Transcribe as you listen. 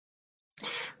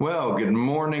Well, good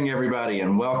morning, everybody,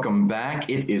 and welcome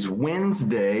back. It is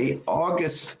Wednesday,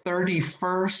 August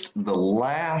 31st, the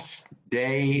last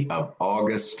day of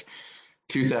August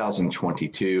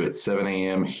 2022 at 7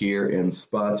 a.m. here in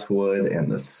Spotswood,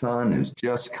 and the sun is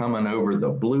just coming over the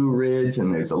Blue Ridge,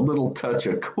 and there's a little touch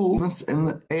of coolness in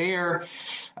the air.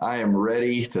 I am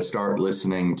ready to start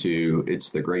listening to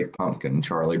It's the Great Pumpkin,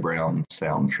 Charlie Brown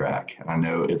soundtrack. And I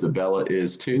know Isabella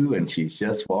is too, and she's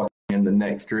just walking in the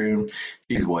next room.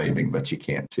 She's waving, but you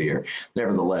can't see her.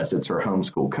 Nevertheless, it's her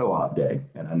homeschool co-op day,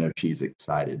 and I know she's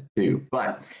excited too.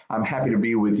 But I'm happy to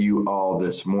be with you all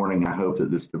this morning. I hope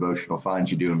that this devotional finds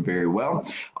you doing very well.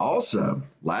 Also,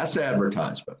 last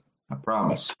advertisement. I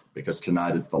promise, because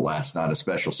tonight is the last night of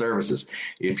special services.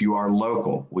 If you are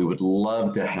local, we would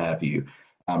love to have you.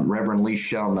 Reverend Lee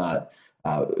Shelnut,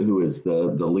 who is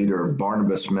the leader of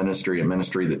Barnabas Ministry, a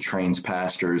ministry that trains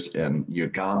pastors in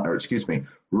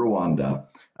Rwanda.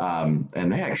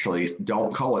 And they actually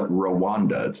don't call it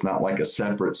Rwanda. It's not like a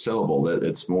separate syllable.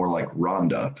 It's more like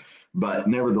Rwanda. But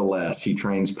nevertheless, he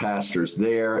trains pastors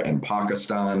there in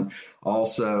Pakistan.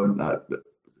 Also,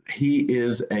 he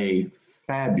is a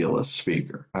fabulous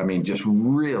speaker. I mean, just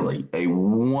really a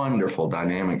wonderful,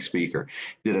 dynamic speaker.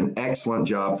 Did an excellent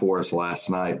job for us last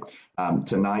night.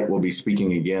 Tonight, we'll be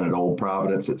speaking again at Old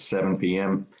Providence at 7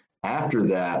 p.m. After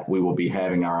that, we will be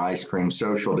having our ice cream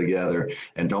social together.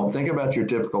 And don't think about your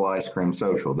typical ice cream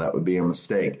social. That would be a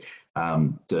mistake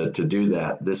to do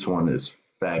that. This one is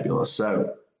fabulous.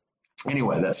 So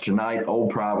anyway, that's tonight, Old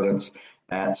Providence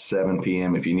at 7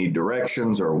 p.m. If you need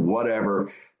directions or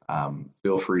whatever,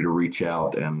 feel free to reach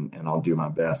out and I'll do my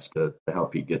best to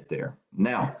help you get there.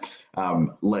 Now,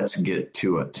 let's get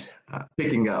to it.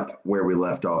 Picking up where we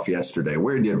left off yesterday.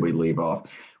 Where did we leave off?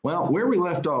 Well, where we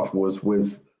left off was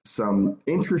with some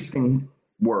interesting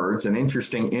words and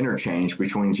interesting interchange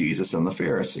between Jesus and the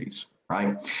Pharisees,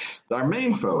 right? Our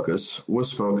main focus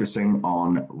was focusing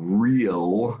on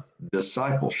real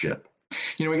discipleship.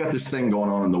 You know, we got this thing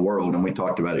going on in the world, and we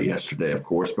talked about it yesterday, of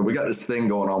course, but we got this thing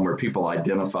going on where people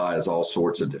identify as all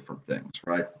sorts of different things,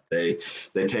 right? They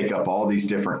take up all these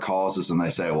different causes and they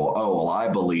say, well, I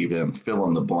believe in fill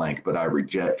in the blank, but I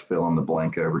reject fill in the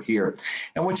blank over here.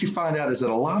 And what you find out is that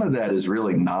a lot of that is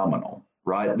really nominal,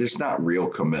 right? There's not real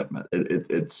commitment.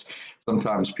 It's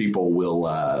sometimes people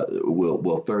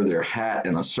will throw their hat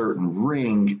in a certain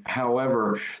ring.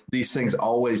 However, these things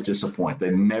always disappoint. They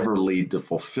never lead to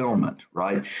fulfillment,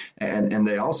 right? And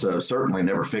they also certainly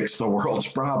never fix the world's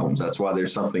problems. That's why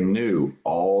there's something new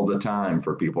all the time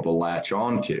for people to latch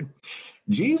onto.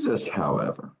 Jesus,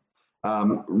 however,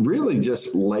 really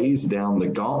just lays down the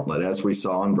gauntlet, as we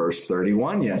saw in verse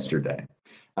 31 yesterday.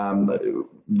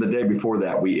 The day before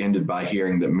that, we ended by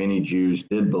hearing that many Jews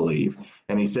did believe.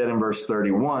 And he said in verse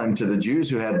 31, to the Jews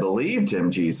who had believed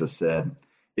him, Jesus said,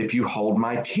 if you hold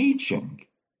my teaching,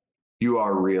 you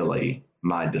are really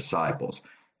my disciples.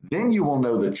 Then you will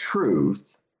know the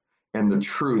truth, and the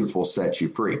truth will set you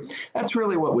free. That's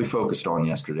really what we focused on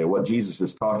yesterday, what Jesus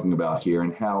is talking about here,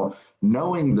 and how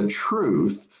knowing the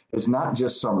truth is not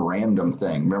just some random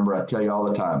thing. Remember, I tell you all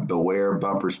the time, beware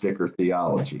bumper sticker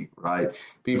theology, right?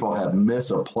 People have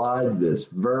misapplied this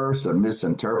verse and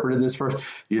misinterpreted this verse.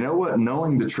 You know what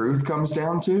knowing the truth comes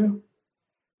down to?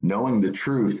 Knowing the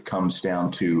truth comes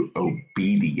down to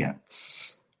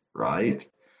obedience, right?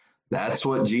 That's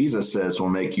what Jesus says will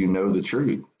make you know the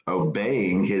truth.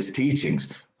 Obeying his teachings,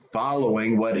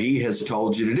 following what he has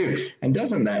told you to do. And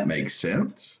doesn't that make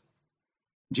sense?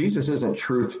 Jesus isn't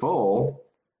truthful.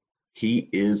 He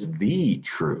is the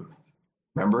truth.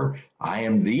 Remember, I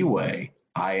am the way.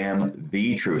 I am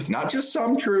the truth. Not just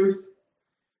some truth,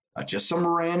 not just some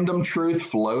random truth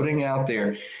floating out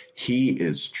there. He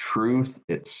is truth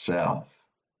itself.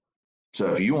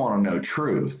 So if you want to know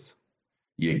truth,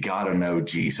 you got to know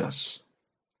Jesus.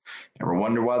 Ever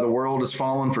wonder why the world has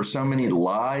fallen for so many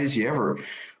lies? You ever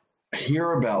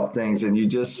hear about things and you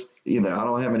just, I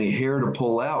don't have any hair to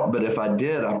pull out, but if I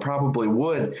did, I probably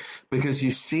would, because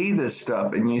you see this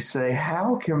stuff and you say,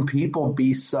 how can people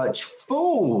be such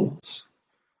fools?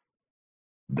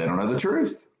 They don't know the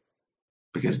truth,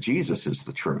 because Jesus is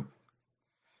the truth.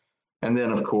 And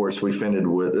then, of course, we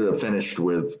finished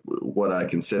with what I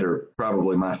consider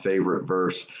probably my favorite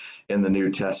verse in the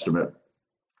New Testament,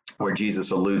 where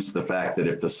Jesus alludes to the fact that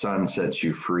if the Son sets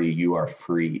you free, you are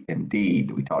free indeed.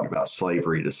 We talked about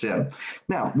slavery to sin.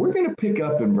 Now, we're going to pick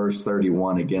up in verse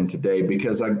 31 again today,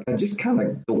 because I just kind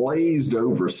of glazed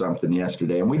over something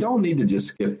yesterday, and we don't need to just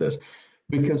skip this,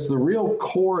 because the real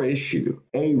core issue,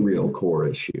 is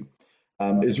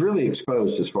really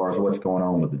exposed as far as what's going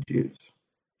on with the Jews.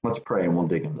 Let's pray and we'll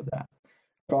dig into that.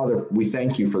 Father, we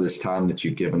thank you for this time that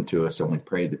you've given to us, and we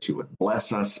pray that you would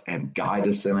bless us and guide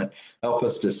us in it. Help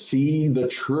us to see the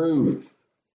truth,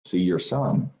 see your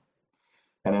Son.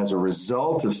 And as a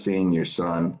result of seeing your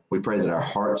Son, we pray that our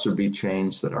hearts would be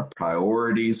changed, that our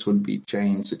priorities would be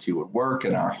changed, that you would work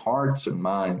in our hearts and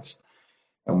minds.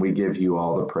 And we give you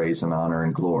all the praise and honor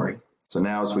and glory. So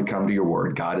now as we come to your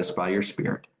word, guide us by your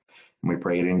Spirit. And we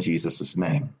pray it in Jesus'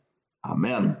 name.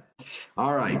 Amen.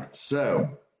 All right, so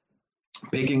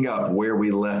picking up where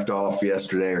we left off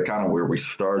yesterday, or kind of where we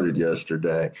started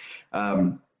yesterday,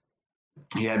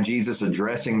 you have Jesus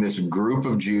addressing this group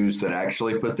of Jews that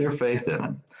actually put their faith in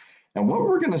him. And what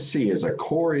we're going to see is a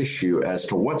core issue as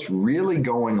to what's really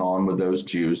going on with those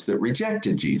Jews that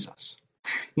rejected Jesus.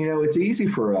 You know, it's easy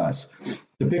for us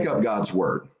to pick up God's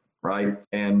word, right,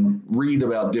 and read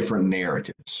about different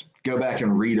narratives. Go back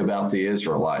and read about the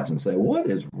Israelites and say, what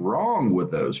is wrong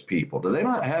with those people? Do they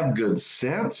not have good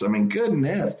sense? I mean,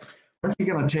 goodness, aren't you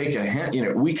going to take a hint? You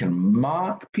know, we can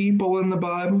mock people in the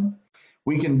Bible.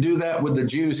 We can do that with the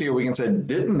Jews here. We can say,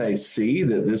 didn't they see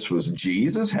that this was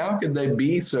Jesus? How could they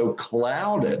be so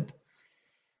clouded?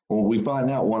 Well, we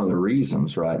find out one of the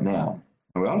reasons right now.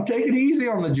 We ought to take it easy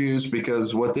on the Jews,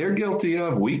 because what they're guilty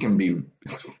of, we can be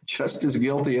just as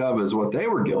guilty of as what they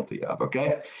were guilty of,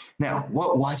 okay? Now,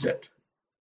 what was it?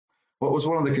 What was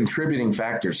one of the contributing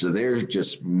factors to their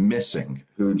just missing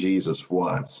who Jesus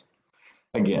was?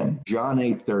 Again, John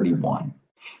 8:31.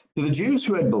 To the Jews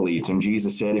who had believed him,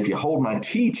 Jesus said, if you hold my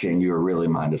teaching, you are really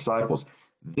my disciples.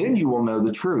 Then you will know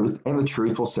the truth, and the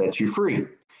truth will set you free.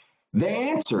 They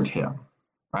answered him.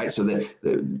 Right, so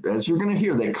that as you're going to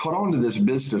hear, they caught on to this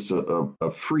business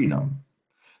of freedom.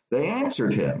 They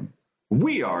answered him,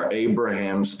 we are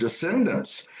Abraham's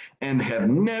descendants and have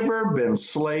never been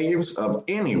slaves of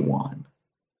anyone.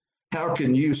 How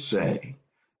can you say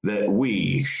that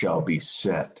we shall be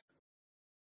set?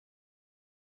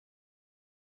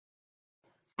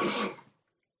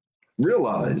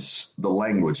 Realize the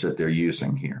language that they're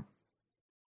using here.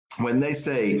 When they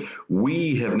say,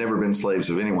 we have never been slaves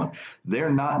of anyone,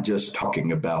 they're not just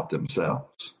talking about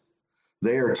themselves.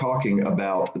 They are talking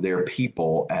about their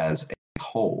people as a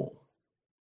whole,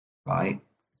 right?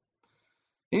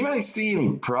 Anybody see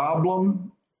any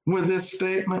problem with this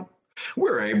statement?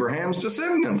 We're Abraham's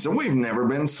descendants, and we've never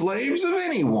been slaves of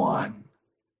anyone.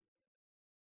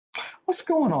 What's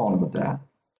going on with that?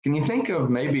 Can you think of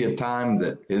maybe a time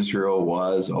that Israel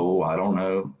was,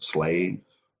 slaves?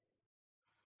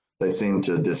 They seem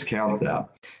to discount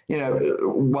that. You know,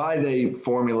 why they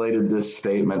formulated this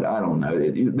statement, I don't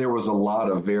know. There was a lot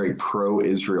of very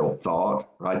pro-Israel thought,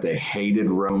 right? They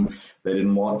hated Rome. They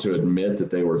didn't want to admit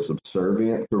that they were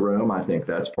subservient to Rome. I think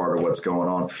that's part of what's going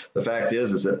on. The fact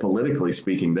is that politically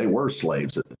speaking, they were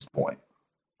slaves at this point.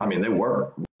 I mean, they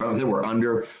were. They were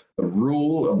under the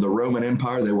rule of the Roman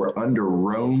Empire. They were under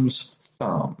Rome's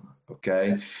thumb,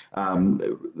 okay?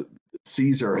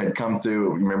 Caesar had come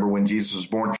through, remember when Jesus was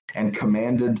born, and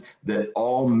commanded that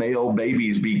all male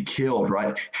babies be killed,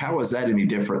 right? How is that any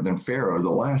different than Pharaoh the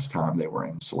last time they were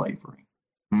in slavery?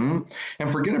 And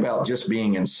forget about just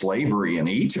being in slavery in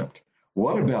Egypt.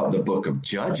 What about the book of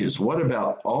Judges? What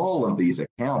about all of these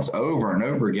accounts over and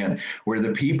over again where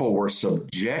the people were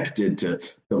subjected to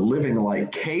living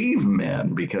like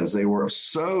cavemen because they were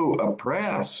so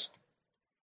oppressed?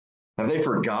 Have they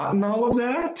forgotten all of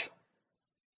that?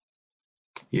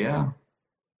 Yeah,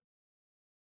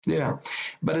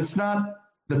 but it's not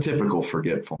the typical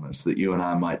forgetfulness that you and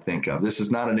I might think of. This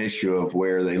is not an issue of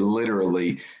where they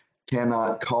literally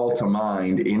cannot call to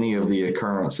mind any of the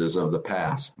occurrences of the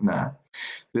past. No,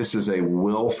 this is a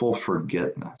willful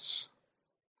forgetfulness.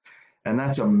 And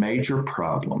that's a major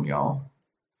problem, y'all.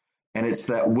 And it's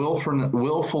that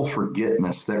willful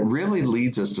forgetfulness that really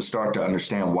leads us to start to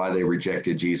understand why they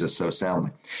rejected Jesus so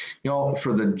soundly. Y'all,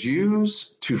 for the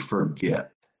Jews to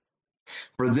forget,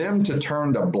 for them to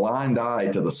turn a blind eye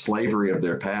to the slavery of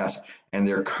their past and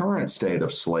their current state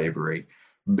of slavery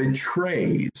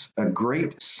betrays a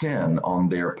great sin on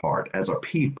their part as a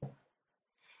people.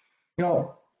 You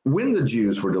know, when the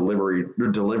Jews were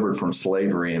delivered from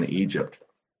slavery in Egypt,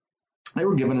 they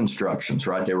were given instructions,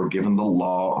 right? They were given the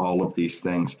law, all of these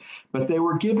things, but they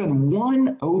were given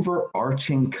one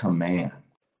overarching command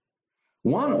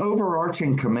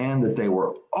that they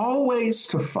were always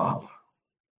to follow.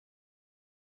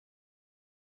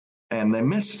 And they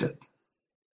missed it.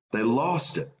 They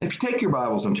lost it. If you take your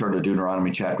Bibles and turn to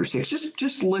Deuteronomy chapter 6,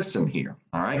 just listen here,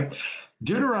 all right?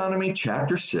 Deuteronomy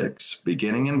chapter 6,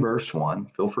 beginning in verse 1,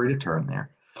 feel free to turn there.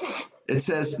 It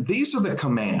says, these are the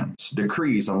commands,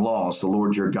 decrees, and laws the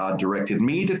Lord your God directed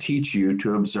me to teach you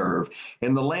to observe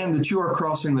in the land that you are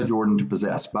crossing the Jordan to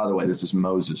possess. By the way, this is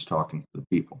Moses talking to the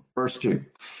people. Verse 2 it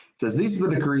says, these are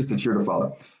the decrees that you're to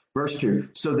follow. Verse 2,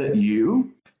 so that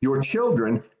you, your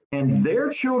children, and their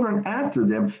children after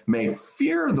them may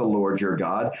fear the Lord your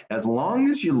God as long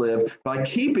as you live by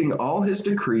keeping all his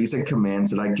decrees and commands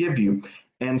that I give you,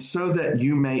 and so that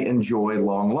you may enjoy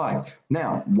long life.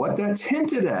 Now, what that's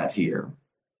hinted at here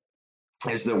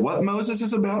is that what Moses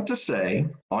is about to say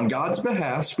on God's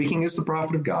behalf, speaking as the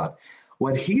prophet of God,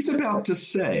 what he's about to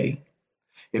say,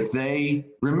 if they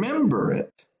remember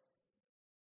it,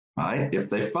 right, if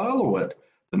they follow it,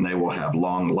 then they will have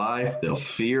long life. They'll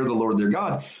fear the Lord their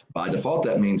God. By default,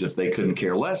 that means if they couldn't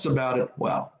care less about it,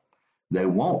 well, they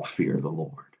won't fear the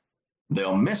Lord.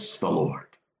 They'll miss the Lord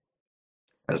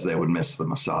as they would miss the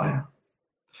Messiah.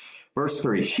 Verse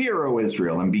 3, hear, O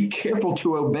Israel, and be careful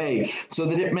to obey, so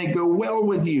that it may go well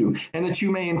with you, and that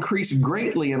you may increase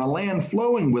greatly in a land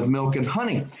flowing with milk and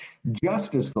honey,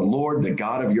 just as the Lord, the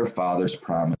God of your fathers,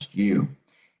 promised you.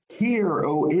 Hear,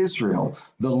 O Israel,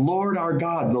 the Lord our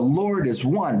God, the Lord is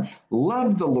one.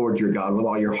 Love the Lord your God with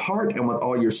all your heart and with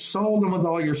all your soul and with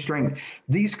all your strength.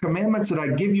 These commandments that I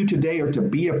give you today are to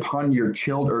be upon your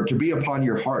children, or to be upon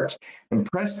your hearts.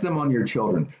 Impress them on your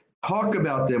children. Talk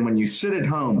about them when you sit at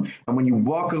home and when you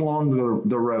walk along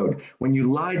the road, when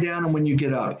you lie down and when you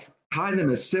get up. Tie them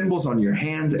as symbols on your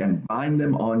hands and bind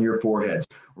them on your foreheads.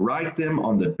 Write them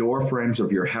on the door frames of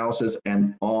your houses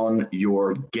and on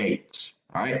your gates.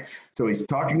 All right, so he's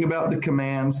talking about the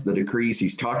commands, the decrees.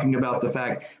 He's talking about the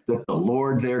fact that the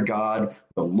Lord, their God,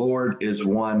 the Lord is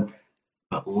one.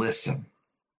 But listen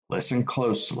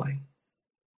closely.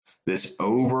 This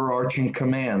overarching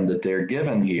command that they're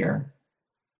given here,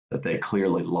 that they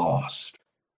clearly lost.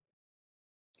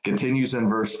 It continues in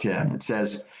verse 10. It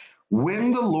says,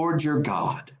 when the Lord your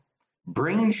God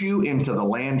brings you into the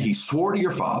land he swore to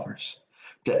your fathers,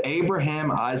 to Abraham,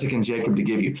 Isaac, and Jacob to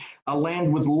give you, a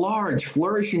land with large,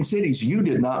 flourishing cities you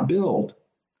did not build,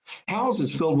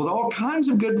 houses filled with all kinds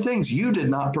of good things you did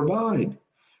not provide,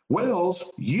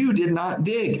 wells you did not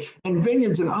dig, and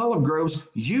vineyards and olive groves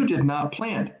you did not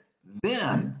plant.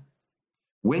 Then,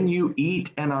 when you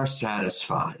eat and are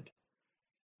satisfied,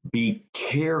 be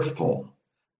careful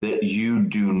that you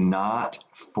do not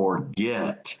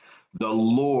forget the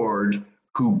Lord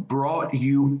who brought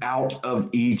you out of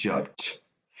Egypt,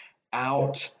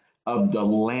 out of the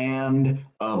land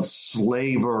of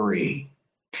slavery.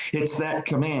 It's that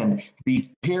command.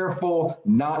 Be careful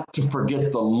not to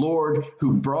forget the Lord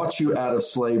who brought you out of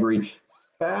slavery.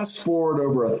 Fast forward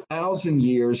over 1,000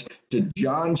 years to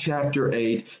John chapter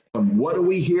 8, and what do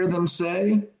we hear them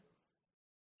say?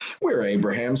 We're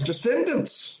Abraham's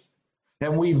descendants,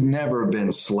 and we've never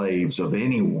been slaves of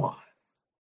anyone.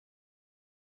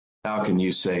 How can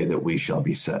you say that we shall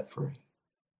be set free?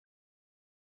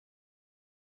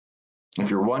 If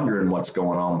you're wondering what's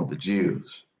going on with the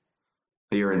Jews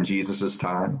here in Jesus'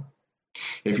 time,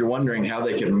 if you're wondering how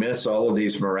they could miss all of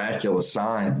these miraculous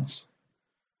signs,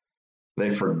 they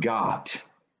forgot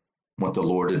what the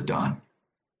Lord had done.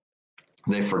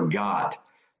 They forgot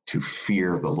to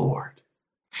fear the Lord.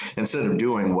 Instead of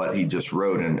doing what he just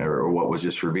wrote or what was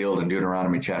just revealed in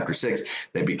Deuteronomy chapter 6,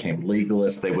 they became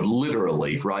legalists. They would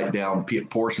literally write down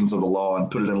portions of the law and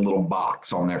put it in a little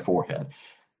box on their forehead.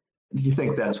 Do you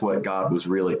think that's what God was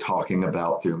really talking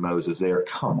about through Moses there?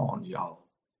 Come on, y'all.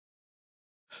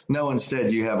 No,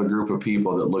 instead you have a group of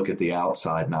people that look at the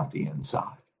outside, not the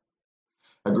inside.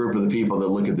 A group of the people that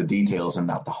look at the details and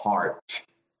not the heart.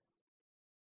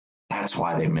 That's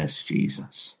why they miss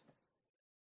Jesus.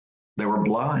 They were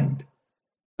blind.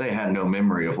 They had no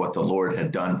memory of what the Lord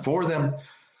had done for them.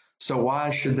 So why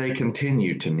should they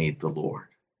continue to need the Lord,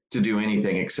 to do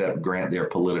anything except grant their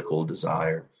political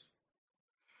desires?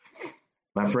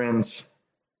 My friends,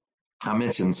 I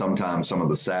mentioned sometimes some of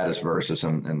the saddest verses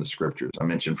in the scriptures. I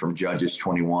mentioned from Judges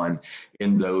 21,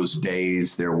 in those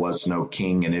days there was no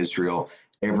king in Israel.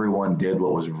 Everyone did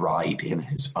what was right in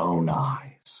his own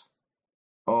eyes.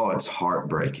 Oh, it's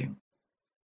heartbreaking.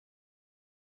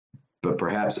 But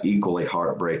perhaps equally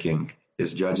heartbreaking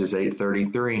is Judges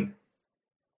 8:33,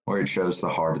 where it shows the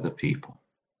heart of the people.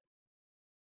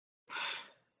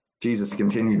 Jesus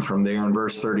continued from there in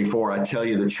verse 34, I tell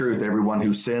you the truth, everyone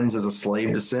who sins is a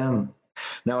slave to sin.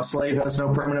 Now a slave has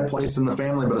no permanent place in the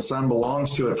family, but a son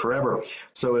belongs to it forever.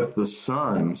 So if the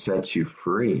Son sets you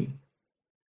free,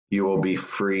 you will be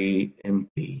free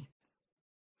indeed.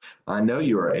 I know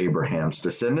you are Abraham's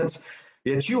descendants,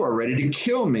 yet you are ready to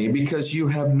kill me because you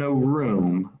have no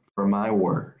room for my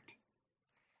word.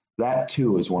 That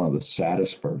too is one of the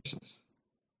saddest verses.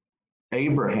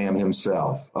 Abraham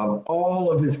himself, of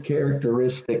all of his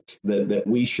characteristics that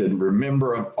we should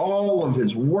remember, of all of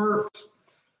his works,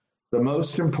 the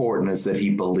most important is that he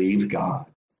believed God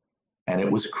and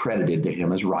it was credited to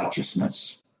him as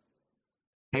righteousness.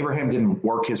 Abraham didn't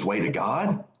work his way to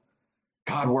God.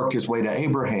 God worked his way to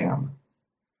Abraham.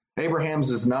 Abraham's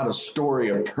is not a story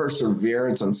of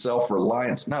perseverance and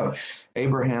self-reliance. No,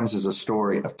 Abraham's is a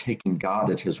story of taking God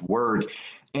at his word.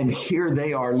 And here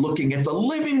they are looking at the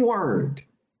living word.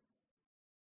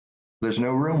 There's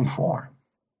no room for him.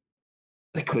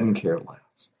 They couldn't care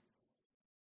less.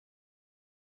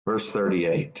 Verse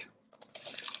 38.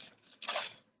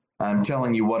 I'm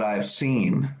telling you what I've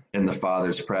seen in the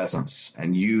Father's presence,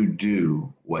 and you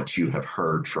do what you have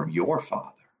heard from your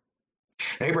father.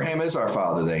 Abraham is our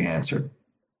father, they answered.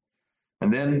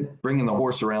 And then bringing the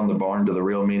horse around the barn to the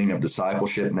real meaning of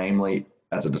discipleship, namely,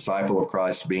 as a disciple of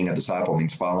Christ, being a disciple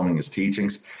means following his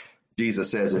teachings. Jesus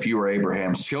says, if you were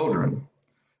Abraham's children,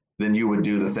 then you would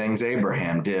do the things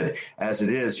Abraham did. As it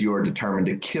is, you are determined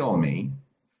to kill me,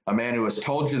 a man who has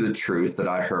told you the truth that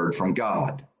I heard from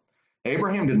God.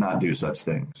 Abraham did not do such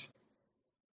things.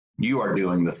 You are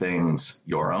doing the things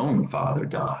your own father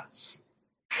does.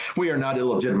 We are not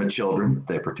illegitimate children,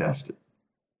 they protested.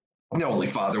 The only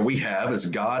father we have is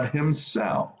God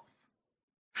himself.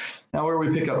 Now, where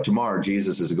we pick up tomorrow,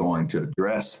 Jesus is going to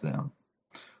address them.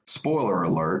 Spoiler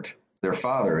alert, their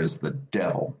father is the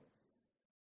devil.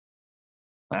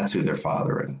 That's who their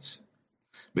father is.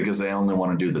 Because they only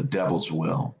want to do the devil's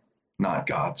will, not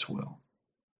God's will.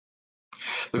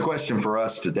 The question for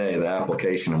us today, the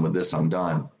application, and with this I'm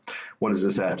done. What does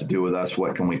this have to do with us?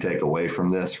 What can we take away from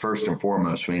this? First and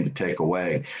foremost, we need to take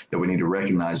away that we need to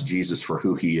recognize Jesus for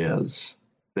who he is,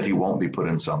 that he won't be put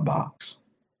in some box,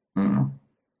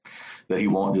 that he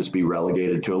won't just be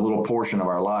relegated to a little portion of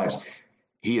our lives.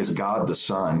 He is God the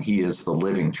Son. He is the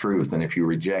living truth. And if you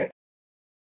reject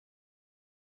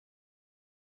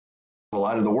the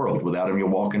light of the world, without him, you'll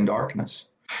walk in darkness.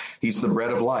 He's the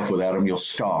bread of life. Without him, you'll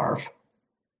starve.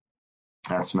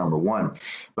 That's number one.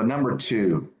 But number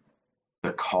two,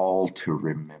 the call to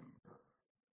remember.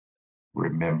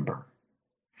 Remember.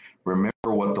 Remember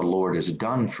what the Lord has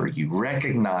done for you.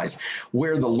 Recognize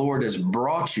where the Lord has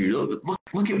brought you.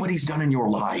 Look at what he's done in your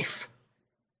life.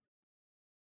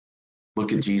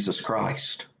 Look at Jesus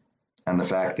Christ and the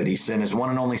fact that he sent his one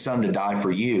and only Son to die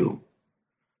for you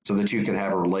so that you could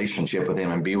have a relationship with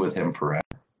him and be with him forever.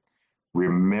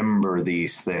 Remember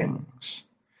these things,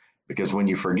 because when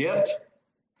you forget,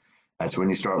 that's when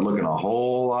you start looking a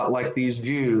whole lot like these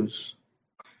Jews.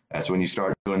 That's when you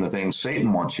start doing the things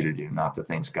Satan wants you to do, not the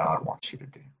things God wants you to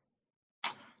do.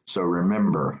 So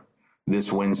remember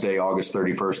this Wednesday, August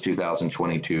 31st,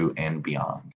 2022 and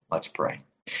beyond. Let's pray.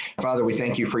 Father, we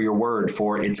thank you for your word,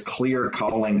 for its clear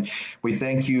calling. We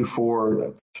thank you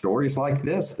for stories like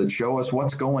this that show us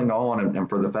what's going on, and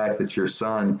for the fact that your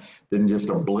Son didn't just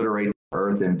obliterate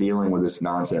earth in dealing with this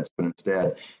nonsense, but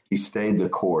instead he stayed the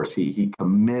course. He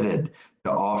committed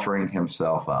to offering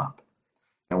himself up,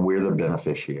 and we're the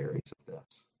beneficiaries of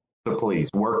this. So please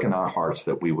work in our hearts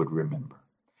that we would remember,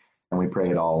 and we pray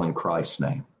it all in Christ's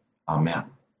name. Amen.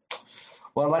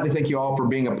 Well, I'd like to thank you all for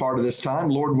being a part of this time.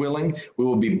 Lord willing, we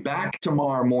will be back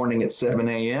tomorrow morning at 7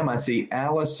 a.m. I see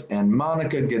Alice and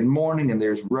Monica. Good morning. And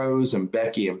there's Rose and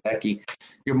Becky and Becky.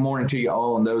 Good morning to you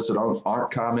all. And those that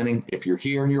aren't commenting, if you're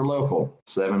here and you're local,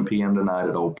 7 p.m. tonight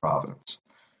at Old Providence.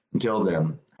 Until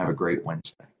then, have a great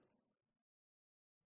Wednesday.